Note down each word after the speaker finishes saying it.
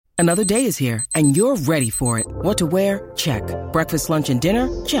Another day is here, and you're ready for it. What to wear? Check. Breakfast, lunch, and dinner?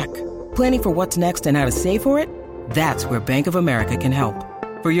 Check. Planning for what's next and how to save for it? That's where Bank of America can help.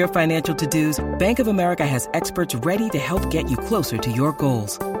 For your financial to-dos, Bank of America has experts ready to help get you closer to your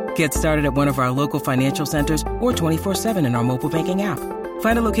goals. Get started at one of our local financial centers or 24/7 in our mobile banking app.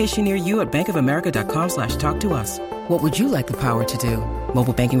 Find a location near you at bankofamerica.com/talktous. What would you like the power to do?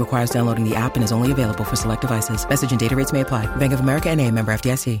 Mobile banking requires downloading the app and is only available for select devices. Message and data rates may apply. Bank of America N.A., member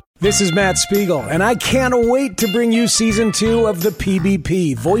FDIC. This is Matt Spiegel, and I can't wait to bring you Season 2 of the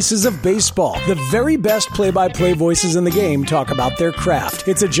PBP, Voices of Baseball. The very best play-by-play voices in the game talk about their craft.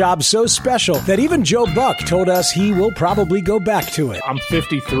 It's a job so special that even Joe Buck told us he will probably go back to it. I'm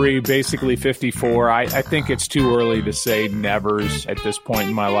 53, basically 54. I think it's too early to say nevers at this point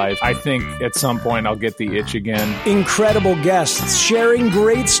in my life. I think at some point I'll get the itch again. Incredible guests sharing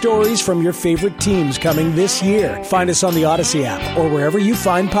great stories from your favorite teams coming this year. Find us on the Odyssey app or wherever you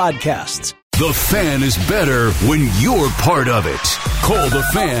find podcasts. The Fan is better when you're part of it. Call The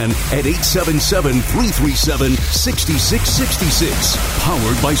Fan at 877-337-6666.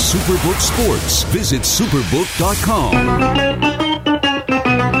 Powered by Superbook Sports. Visit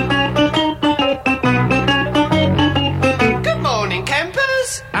superbook.com. Good morning,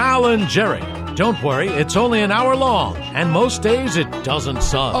 campers. Alan Jerry. Don't worry, it's only an hour long, and most days it doesn't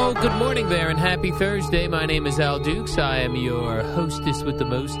suck. Oh, good morning there, and happy Thursday. My name is Al Dukes. I am your hostess with the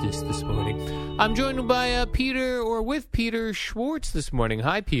mostest this morning. I'm joined by Peter Schwartz this morning.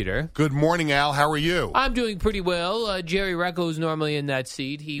 Hi, Peter. Good morning, Al. How are you? I'm doing pretty well. Jerry Recco is normally in that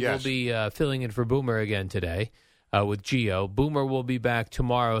seat. He Yes. will be filling in for Boomer again today with Gio. Boomer will be back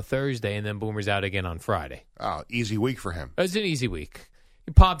tomorrow, Thursday, and then Boomer's out again on Friday. Oh, easy week for him. It's an easy week.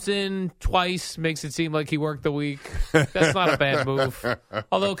 He pops in twice, makes it seem like he worked the week. That's not a bad move.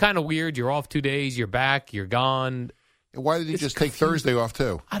 Although kind of weird. You're off 2 days, you're back, you're gone. Why did he It's just take confusing. Thursday off,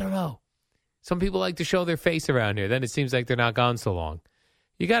 too? I don't know. Some people like to show their face around here. Then it seems like they're not gone so long.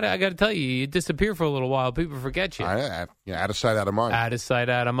 I got to tell you disappear for a little while. People forget you. Out of sight, out of mind. Out of sight,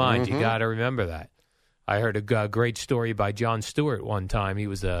 out of mind. You got to remember that. I heard a great story by Jon Stewart one time. He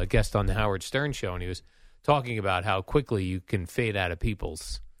was a guest on the Howard Stern show, and he was talking about how quickly you can fade out of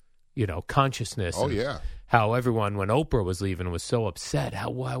people's, consciousness. Oh, and yeah. how everyone, when Oprah was leaving, was so upset.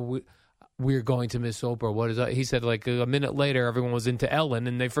 We're going to miss Oprah. What is that? He said, like a minute later, everyone was into Ellen,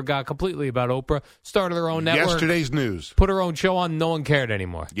 and they forgot completely about Oprah. Started their own network. Yesterday's news. Put her own show on. No one cared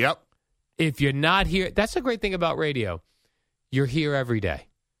anymore. Yep. If you're not here, that's the great thing about radio. You're here every day.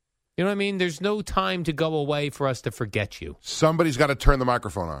 You know what I mean? There's no time to go away for us to forget you. Somebody's got to turn the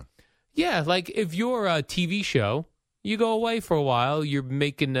microphone on. Yeah, like if you're a TV show, you go away for a while. You're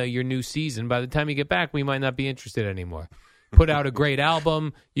making your new season. By the time you get back, we might not be interested anymore. Put out a great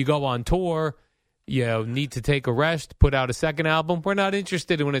album. You go on tour. You need to take a rest. Put out a second album. We're not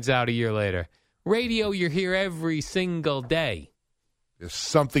interested when it's out a year later. Radio, you're here every single day. There's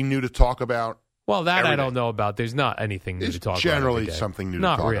something new to talk about. Well, that every I don't day. know about. There's not anything new There's to talk about. generally every day. something new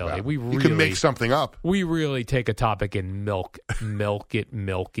not to talk really. about. You can make something up. We really take a topic and milk it.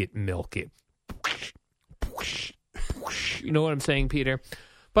 You know what I'm saying, Peter?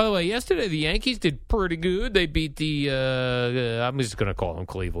 By the way, yesterday the Yankees did pretty good. They beat I'm just going to call them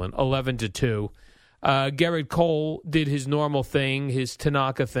Cleveland, 11-2. Garrett Cole did his normal thing, his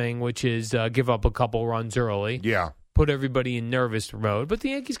Tanaka thing, which is give up a couple runs early. Yeah. Put everybody in nervous mode. But the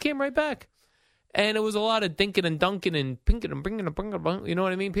Yankees came right back. And it was a lot of dinking and dunking and pinking and bringing and you know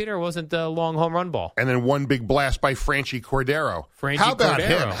what I mean, Peter? It wasn't a long home run ball. And then one big blast by Franchy Cordero. How about Cordero.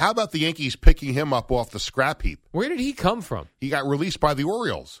 him? How about the Yankees picking him up off the scrap heap? Where did he come from? He got released by the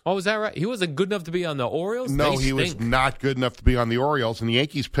Orioles. Oh, is that right? He wasn't good enough to be on the Orioles? No, They he was stink. not good enough to be on the Orioles, and the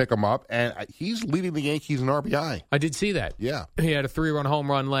Yankees pick him up, and he's leading the Yankees in RBI. I did see that. Yeah. He had a 3-run home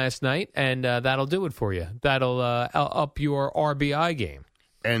run last night, and that'll do it for you. That'll up your RBI game.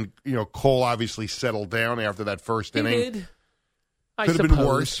 And, Cole obviously settled down after that first He inning. did. I Could have been suppose.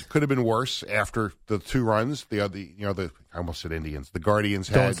 worse. Could have been worse after the 2 runs. I almost said Indians. The Guardians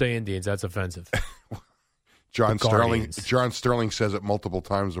had. Don't say Indians. That's offensive. John the Sterling. Guardians. John Sterling says it multiple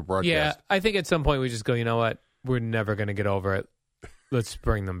times in broadcast. Yeah, I think at some point we just go, you know what? We're never going to get over it. Let's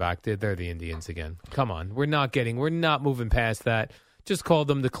bring them back. They're the Indians again. Come on. We're not moving past that. Just call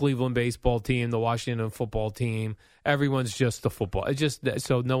them the Cleveland baseball team, the Washington football team. Everyone's just the football. It's just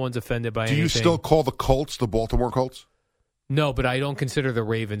so no one's offended by anything. Do you still call the Colts the Baltimore Colts? No, but I don't consider the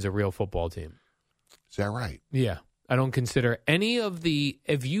Ravens a real football team. Is that right? Yeah. I don't consider any of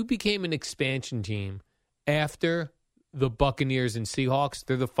if you became an expansion team after the Buccaneers and Seahawks,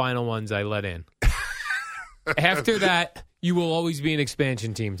 they're the final ones I let in. After that, You will always be an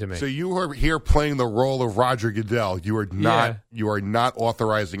expansion team to me. So you are here playing the role of Roger Goodell. You are not. Yeah. You are not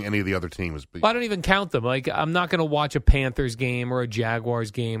authorizing any of the other teams. Well, I don't even count them. Like, I'm not going to watch a Panthers game or a Jaguars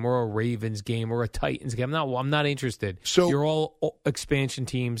game or a Ravens game or a Titans game. I'm not interested. So you're all expansion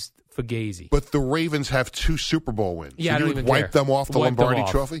teams for Gazy. But the Ravens have 2 Super Bowl wins. Yeah, so I don't you would even wipe care. them off the Wipe them Lombardi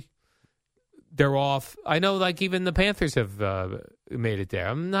off. Trophy. They're off. I know, like, even the Panthers have made it there.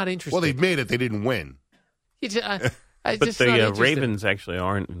 I'm not interested. Well, they've made it. They didn't win. But But the Ravens actually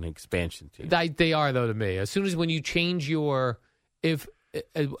aren't an expansion team. They are, though, to me. As soon as when you change as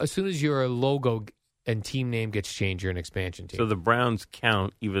soon as your logo and team name gets changed, you're an expansion team. So the Browns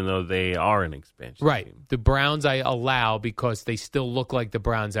count even though they are an expansion right. team. The Browns I allow because they still look like the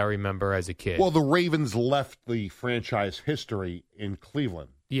Browns I remember as a kid. Well, the Ravens left the franchise history in Cleveland.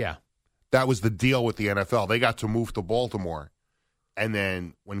 yeah. That was the deal with the NFL. They got to move to Baltimore. And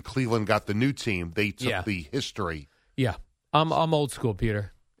then when Cleveland got the new team, they took the history. Yeah. I'm old school,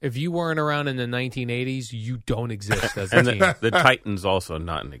 Peter. If you weren't around in the 1980s, you don't exist as a And team. the Titans also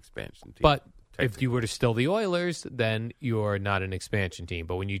not an expansion team. But if you were to still the Oilers, then you're not an expansion team.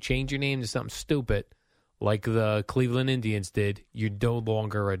 But when you change your name to something stupid, like the Cleveland Indians did, you're no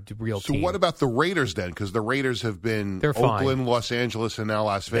longer a real So team. what about the Raiders then? Because the Raiders have been They're fine. Oakland, Los Angeles, and now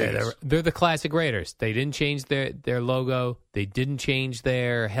Las Vegas. They're the classic Raiders. They didn't change their logo. They didn't change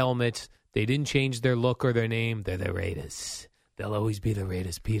their helmets. They didn't change their look or their name. They're the Raiders. They'll always be the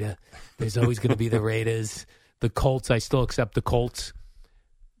Raiders, Peter. There's always going to be the Raiders. The Colts, I still accept the Colts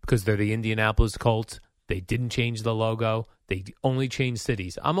because they're the Indianapolis Colts. They didn't change the logo. They only changed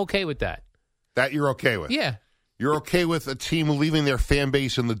cities. I'm okay with that. That you're okay with? Yeah. You're okay with a team leaving their fan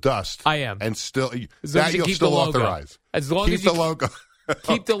base in the dust? I am. And still, As long that as you you'll keep still the logo. authorize. As long keep as you the logo.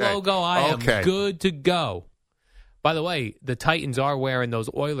 keep the Okay. logo, I am Okay. good to go. By the way, the Titans are wearing those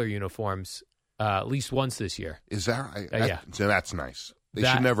Oiler uniforms at least once this year. Is that right? Yeah. So that's nice. They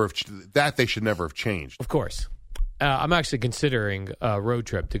That- should never have They should never have changed. Of course. I'm actually considering a road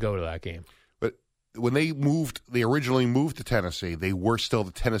trip to go to that game. But when they originally moved to Tennessee, they were still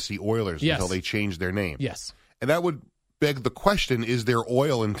the Tennessee Oilers Yes. until they changed their name. Yes. And that would beg the question, is there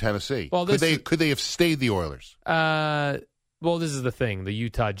oil in Tennessee? Well, could they have stayed the Oilers? Well, this is the thing. The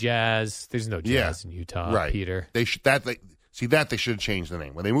Utah Jazz. There's no Jazz in Utah, right. Peter. They should they should have changed the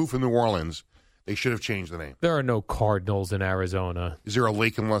name. When they moved from New Orleans, they should have changed the name. There are no Cardinals in Arizona. Is there a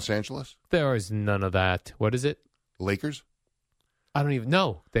lake in Los Angeles? There is none of that. What is it? Lakers? I don't even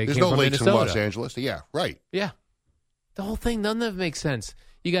know. There's no lakes in Los Angeles. Yeah, right. Yeah. The whole thing, none of it makes sense.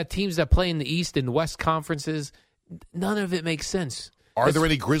 You got teams that play in the East and West conferences. None of it makes sense. Are there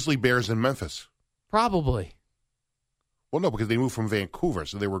any grizzly bears in Memphis? Probably. Well, no, because they moved from Vancouver,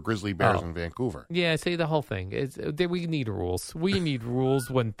 so there were grizzly bears Oh. in Vancouver. Yeah, see, the whole thing. We need rules. We need rules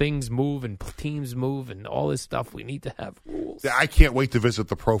when things move and teams move and all this stuff. We need to have rules. I can't wait to visit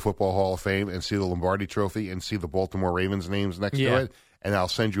the Pro Football Hall of Fame and see the Lombardi Trophy and see the Baltimore Ravens names next to it. And I'll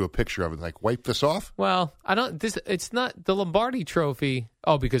send you a picture of it. Like, wipe this off? Well, it's not the Lombardi Trophy.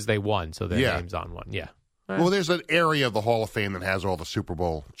 Oh, because they won, so their name's on one. Yeah. Well, there's an area of the Hall of Fame that has all the Super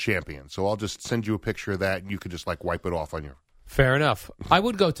Bowl champions. So I'll just send you a picture of that, and you could just, wipe it off on your... Fair enough. I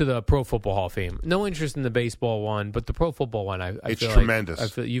would go to the Pro Football Hall of Fame. No interest in the baseball one, but the Pro Football one, It's feel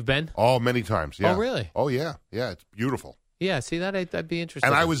tremendous. You've been? Oh, many times, yeah. Oh, really? Oh, yeah. Yeah, it's beautiful. Yeah, see, that'd be interesting.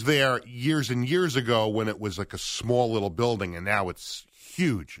 And I was there years and years ago when it was like a small little building, and now it's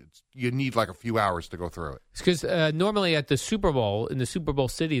huge. You need a few hours to go through it. Because normally at the Super Bowl, in the Super Bowl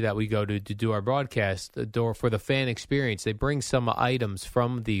city that we go to do our broadcast, the door for the fan experience, they bring some items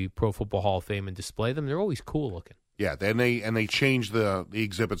from the Pro Football Hall of Fame and display them. They're always cool looking. Yeah, they change the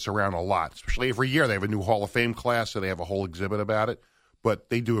exhibits around a lot. Especially every year they have a new Hall of Fame class, so they have a whole exhibit about it. But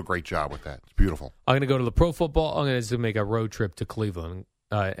they do a great job with that. It's beautiful. I'm going to go to the Pro Football. I'm going to make a road trip to Cleveland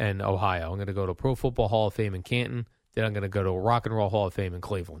and Ohio. I'm going to go to Pro Football Hall of Fame in Canton. Then I'm going to go to Rock and Roll Hall of Fame in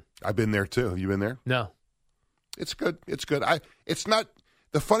Cleveland. I've been there too. Have you been there? No. It's good. It's good. It's not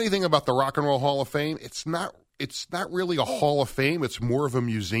the funny thing about the Rock and Roll Hall of Fame. It's not really a Hall of Fame. It's more of a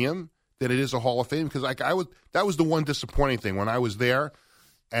museum than it is a Hall of Fame. Because that was the one disappointing thing when I was there,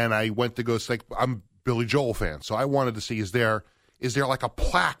 and I went to go. I'm a Billy Joel fan, so I wanted to see is there like a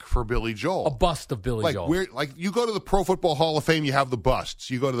plaque for Billy Joel, A bust of Billy Joel. You go to the Pro Football Hall of Fame, you have the busts.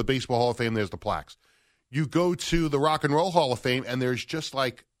 You go to the Baseball Hall of Fame, there's the plaques. You go to the Rock and Roll Hall of Fame, and there's just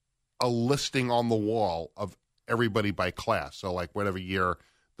like a listing on the wall of everybody by class. So whatever year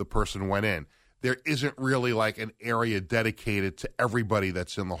the person went in. There isn't really an area dedicated to everybody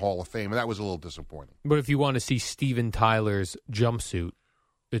that's in the Hall of Fame, and that was a little disappointing. But if you want to see Steven Tyler's jumpsuit,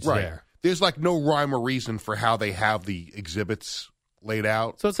 it's right. there. There's no rhyme or reason for how they have the exhibits laid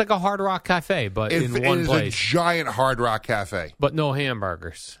out. So it's like a Hard Rock Cafe, but in one It is place. a giant Hard Rock Cafe. But no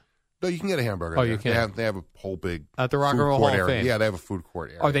hamburgers. No, you can get a hamburger. Oh, there. you can? They have a whole big At the Rock and food Roll court Hall of area. Fame. Yeah, they have a food court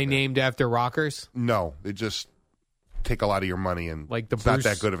area. Are they there. named after rockers? No, they just take a lot of your money, and Like the it's not Bruce-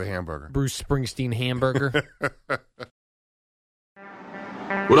 that good of a hamburger. Bruce Springsteen hamburger?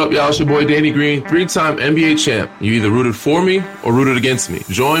 What up, y'all? It's your boy Danny Green, 3-time NBA champ. You either rooted for me or rooted against me.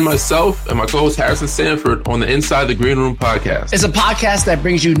 Join myself and my co-host Harrison Sanford on the Inside the Green Room podcast. It's a podcast that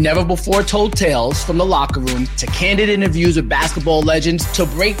brings you never-before-told tales from the locker room to candid interviews with basketball legends to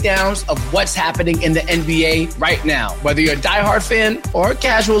breakdowns of what's happening in the NBA right now. Whether you're a diehard fan or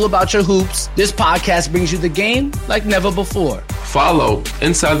casual about your hoops, this podcast brings you the game like never before. Follow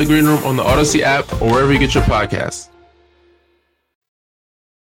Inside the Green Room on the Odyssey app or wherever you get your podcasts.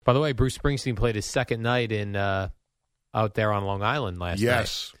 By the way, Bruce Springsteen played his second night in out there on Long Island last night.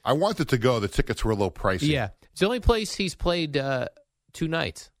 Yes. I wanted to go. The tickets were a little pricey. Yeah. It's the only place he's played 2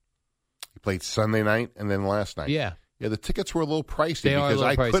 nights. He played Sunday night and then last night. Yeah. Yeah, the tickets were a little pricey They are a because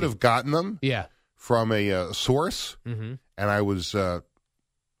little I pricey. could have gotten them Yeah. from a source, Mm-hmm. and I was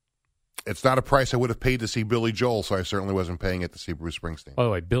it's not a price I would have paid to see Billy Joel, so I certainly wasn't paying it to see Bruce Springsteen. By the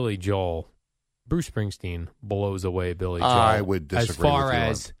way, Billy Joel, Bruce Springsteen blows away Billy Joel. I would disagree as far with you on-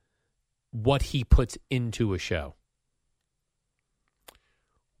 as what he puts into a show.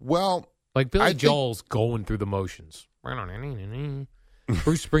 Well, Like Billy I think- Joel's going through the motions.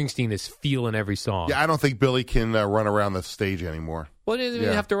 Bruce Springsteen is feeling every song. yeah, I don't think Billy can run around the stage anymore. Well, you didn't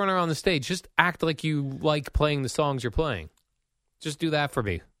Yeah. have to run around the stage. Just act like you like playing the songs you're playing. Just do that for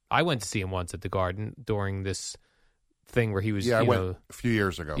me. I went to see him once at the Garden during this thing where he was, Yeah, I you went know, a few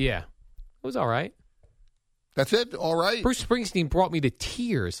years ago. yeah. It was all right. That's it? All right. Bruce Springsteen brought me to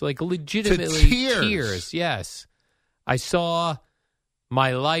tears, like legitimately tears? Yes. I saw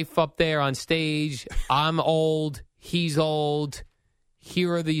my life up there on stage. I'm old. He's old.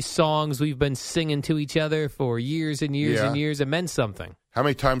 Here are these songs we've been singing to each other for years and years Yeah. and years. It meant something. How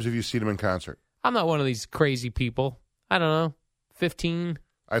many times have you seen him in concert? I'm not one of these crazy people. I don't know. 15.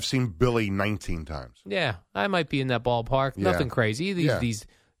 I've seen Billy 19 times. Yeah, I might be in that ballpark. Yeah. Nothing crazy. These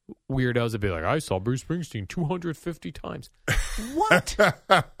weirdos would be like, I saw Bruce Springsteen 250 times. What?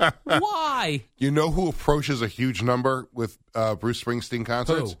 Why? You know who approaches a huge number with Bruce Springsteen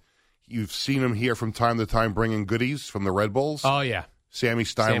concerts? Who? You've seen him here from time to time bringing goodies from the Red Bulls. Oh, yeah. Sammy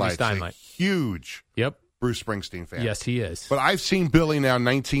Steinleit's Steinleit. a huge Yep. Bruce Springsteen fan. Yes, he is. But I've seen Billy now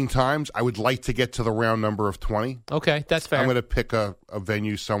 19 times. I would like to get to the round number of 20. Okay, that's fair. I'm going to pick a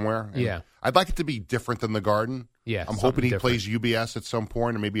venue somewhere. And Yeah. I'd like it to be different than the Garden. Yeah, I'm something hoping he different. plays UBS at some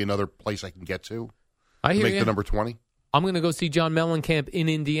point, or maybe another place I can get to. I hear Make you. the number 20. I'm going to go see John Mellencamp in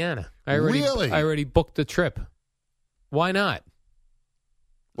Indiana. Really? I already booked the trip. Why not?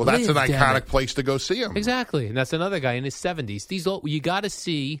 Well, that's an Live, damn iconic it. place to go see him. Exactly. And that's another guy in his 70s. These old, you got to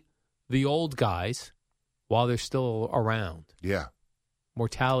see the old guys while they're still around. Yeah.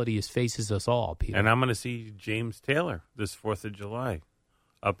 Mortality is faces us all, Peter. And I'm going to see James Taylor this 4th of July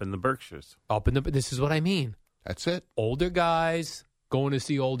up in the Berkshires. This is what I mean. That's it. Older guys going to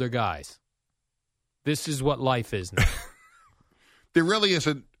see older guys. This is what life is now. There really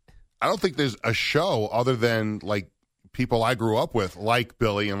isn't. I don't think there's a show other than like people I grew up with, like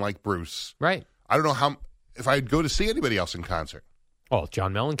Billy and like Bruce. Right. I don't know if I'd go to see anybody else in concert. Oh,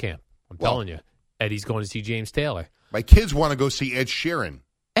 John Mellencamp. I'm telling you. Eddie's going to see James Taylor. My kids want to go see Ed Sheeran.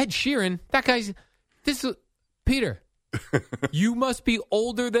 Ed Sheeran, that guy's. Peter, you must be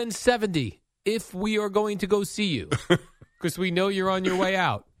older than 70 if we are going to go see you. Because we know you're on your way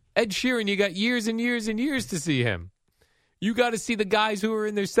out. Ed Sheeran, you got years and years and years to see him. You got to see the guys who are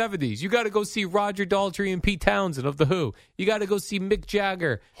in their 70s. You got to go see Roger Daltrey and Pete Townsend of The Who. You got to go see Mick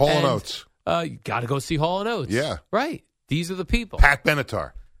Jagger. Hall and Oates. You got to go see Hall and Oates. Yeah. Right. These are the people. Pat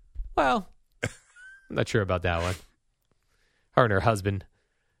Benatar. Well, I'm not sure about that one. Her and her husband,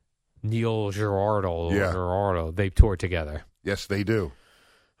 Neil Girardo, they toured together. Yes, they do.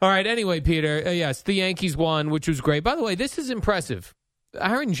 All right. Anyway, Peter, yes, the Yankees won, which was great. By the way, this is impressive.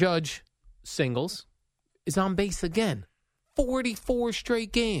 Aaron Judge, singles, is on base again. 44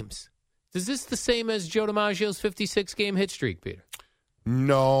 straight games. Is this the same as Joe DiMaggio's 56-game hit streak, Peter?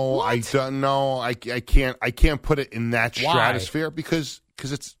 No, What? I don't know. I can't put it in that Why? stratosphere because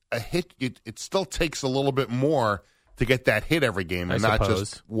it's a hit. It still takes a little bit more to get that hit every game and I not suppose.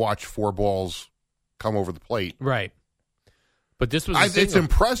 just watch 4 balls come over the plate. Right. But this was It's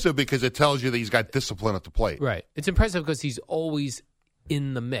impressive because it tells you that he's got discipline at the plate. Right. It's impressive because he's always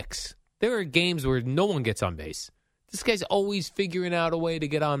in the mix. There are games where no one gets on base. This guy's always figuring out a way to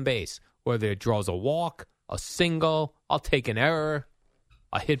get on base, whether it draws a walk, a single, I'll take an error,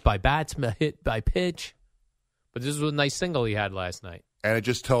 a hit by batsman, a hit by pitch. But this was a nice single he had last night. And it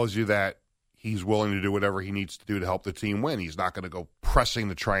just tells you that he's willing to do whatever he needs to do to help the team win. He's not going to go pressing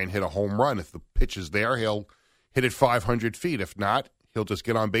to try and hit a home run. If the pitch is there, he'll hit it 500 feet. If not, he'll just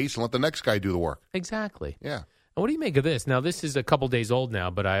get on base and let the next guy do the work. Exactly. Yeah. And what do you make of this? Now, this is a couple days old now,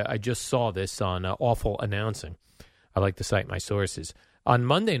 but I just saw this on Awful Announcing. I like to cite my sources. On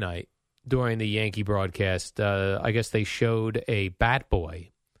Monday night, during the Yankee broadcast, I guess they showed a bat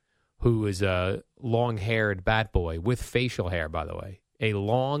boy who is a long-haired bat boy with facial hair, by the way. A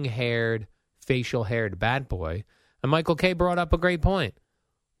long-haired, facial-haired bat boy. And Michael Kay brought up a great point.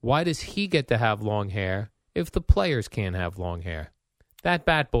 Why does he get to have long hair if the players can't have long hair? That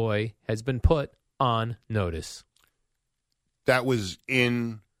bat boy has been put on notice. That was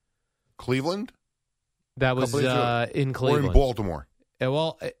in Cleveland? That was in Cleveland. Or in Baltimore?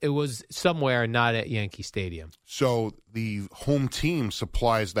 Well, it was somewhere not at Yankee Stadium. So the home team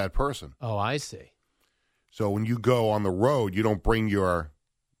supplies that person. Oh, I see. So when you go on the road, you don't bring your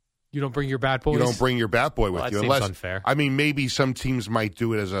bat boys? You don't bring your bat boy with that you. Seems unless, unfair. I mean, maybe some teams might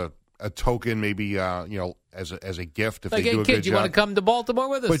do it as a token, maybe as a gift if like, they do a kid, good you job. Want to come to Baltimore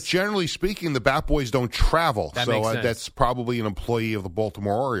with us? But generally speaking, the bat boys don't travel. That so makes sense. That's probably an employee of the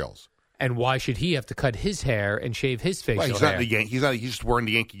Baltimore Orioles. And why should he have to cut his hair and shave his facial he's hair? Not he's just wearing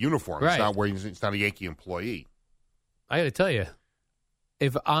the Yankee uniform. Right. He's not a Yankee employee. I got to tell you,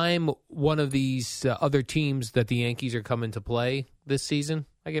 if I'm one of these other teams that the Yankees are coming to play this season,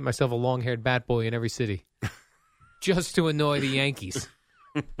 I get myself a long-haired bat boy in every city just to annoy the Yankees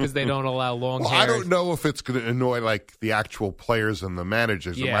because they don't allow long hair. I don't know if it's going to annoy like the actual players and the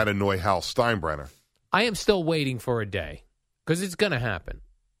managers. It might annoy Hal Steinbrenner. I am still waiting for a day because it's going to happen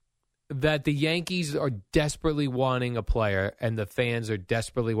that the Yankees are desperately wanting a player and the fans are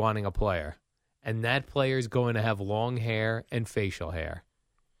desperately wanting a player. And that player is going to have long hair and facial hair.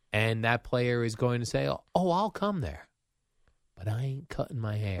 And that player is going to say, oh, I'll come there. But I ain't cutting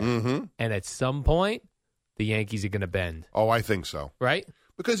my hair. Mm-hmm. And at some point, the Yankees are going to bend. Oh, I think so. Right?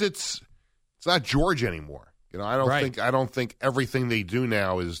 Because it's not George anymore. I don't think everything they do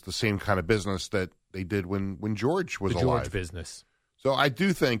now is the same kind of business that they did when George was alive. George business. So I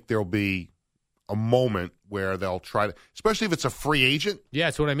do think there'll be a moment where they'll try to, especially if it's a free agent. Yeah,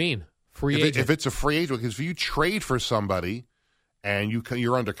 that's what I mean. If it's a free agent, because if you trade for somebody and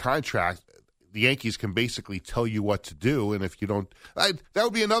you're under contract, the Yankees can basically tell you what to do. And if you don't, that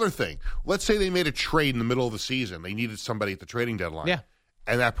would be another thing. Let's say they made a trade in the middle of the season. They needed somebody at the trading deadline. Yeah.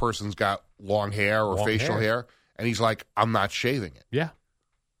 And that person's got long hair or facial hair. And he's like, I'm not shaving it. Yeah.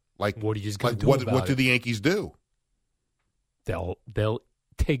 Like, what are you just going to do about what it? do the Yankees do? They'll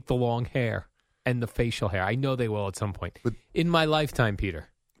take the long hair and the facial hair. I know they will at some point. But in my lifetime, Peter.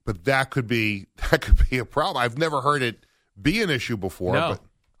 But that could be a problem. I've never heard it be an issue before. No, but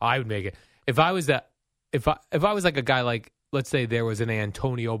I would make it. If I was like a guy like, let's say there was an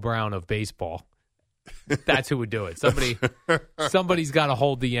Antonio Brown of baseball, that's who would do it. Somebody's got to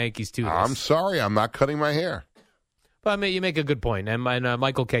hold the Yankees to this. I'm sorry, I'm not cutting my hair. But I mean, you make a good point. And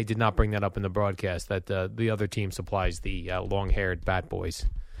Michael Kay did not bring that up in the broadcast, that the other team supplies the long-haired bat boys.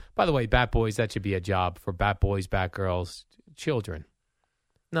 By the way, bat boys, that should be a job for bat boys, bat girls, children,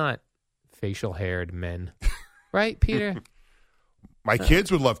 not facial-haired men. Right, Peter? My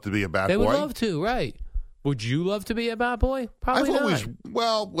kids would love to be a bat boy. They would love to, right. Would you love to be a bat boy? Probably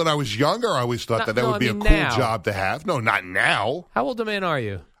not. When I was younger, I always thought that would be a cool job to have. No, not now. How old a man are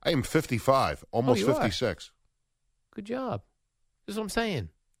you? I am 55, almost 56. Are. Good job. This is what I'm saying.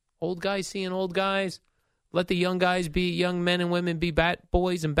 Old guys seeing old guys. Let the young guys be young men and women be bat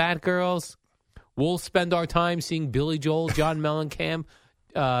boys and bat girls. We'll spend our time seeing Billy Joel, John Mellencamp,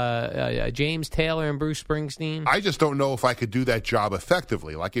 James Taylor, and Bruce Springsteen. I just don't know if I could do that job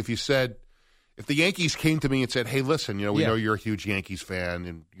effectively. Like if the Yankees came to me and said, hey, listen, we know you're a huge Yankees fan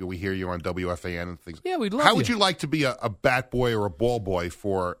and we hear you on WFAN and things. Yeah, we'd love How would you like to be a bat boy or a ball boy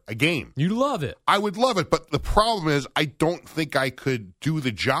for a game? You'd love it. I would love it, but the problem is I don't think I could do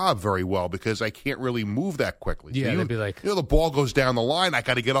the job very well because I can't really move that quickly. Yeah, they'd be like... the ball goes down the line. I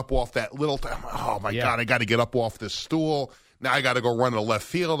got to get up off that little... Oh, my God, I got to get up off this stool. Now I got to go run to the left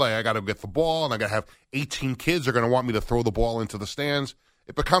field. I got to get the ball, and I got to have 18 kids are going to want me to throw the ball into the stands.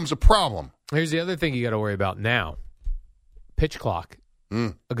 It becomes a problem. Here's the other thing you got to worry about now. Pitch clock.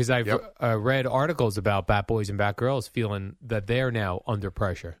 Because I've read articles about bat boys and bat girls feeling that they're now under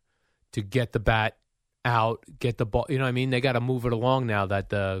pressure to get the bat out, get the ball. You know what I mean? They got to move it along now that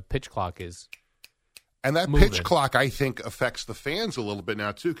the pitch clock is And that moving. pitch clock, I think, affects the fans a little bit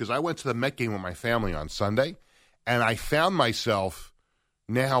now, too, because I went to the Met game with my family on Sunday, and I found myself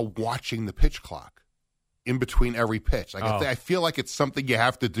now watching the pitch clock. in between every pitch. Like I feel like it's something you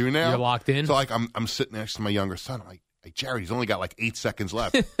have to do now. You're locked in? So, like, I'm sitting next to my younger son. I'm like, hey, Jared, he's only got like 8 seconds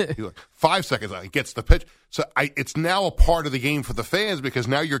left. He's like, 5 seconds left. He gets the pitch. So it's now a part of the game for the fans because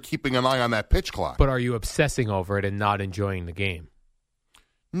now you're keeping an eye on that pitch clock. But are you obsessing over it and not enjoying the game?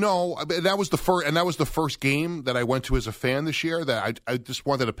 No, that was the first game that I went to as a fan this year. That I just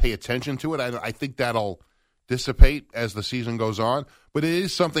wanted to pay attention to it. I think that'll dissipate as the season goes on, but it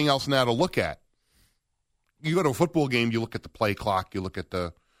is something else now to look at. You go to a football game, you look at the play clock, you look at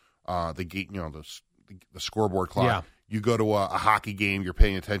the scoreboard clock. Yeah. You go to a hockey game, you're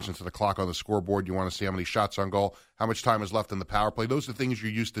paying attention to the clock on the scoreboard. You want to see how many shots on goal, how much time is left in the power play. Those are things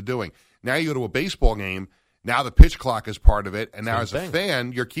you're used to doing. Now you go to a baseball game. Now the pitch clock is part of it, and now as a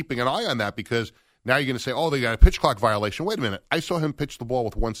fan, you're keeping an eye on that because now you're going to say, oh, they got a pitch clock violation. Wait a minute. I saw him pitch the ball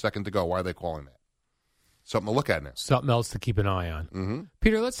with 1 second to go. Why are they calling that? Something to look at now. Something else to keep an eye on. Mm-hmm.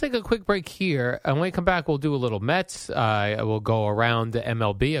 Peter, let's take a quick break here. And when we come back, we'll do a little Mets. We'll go around the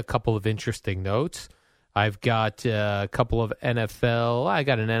MLB, a couple of interesting notes. I've got a couple of NFL. I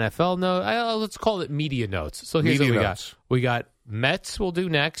got an NFL note. Let's call it media notes. So here's media what we notes. got. We got Mets we'll do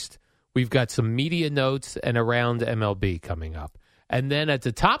next. We've got some media notes and around MLB coming up. And then at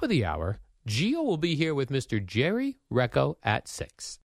the top of the hour, Gio will be here with Mr. Jerry Recco at 6.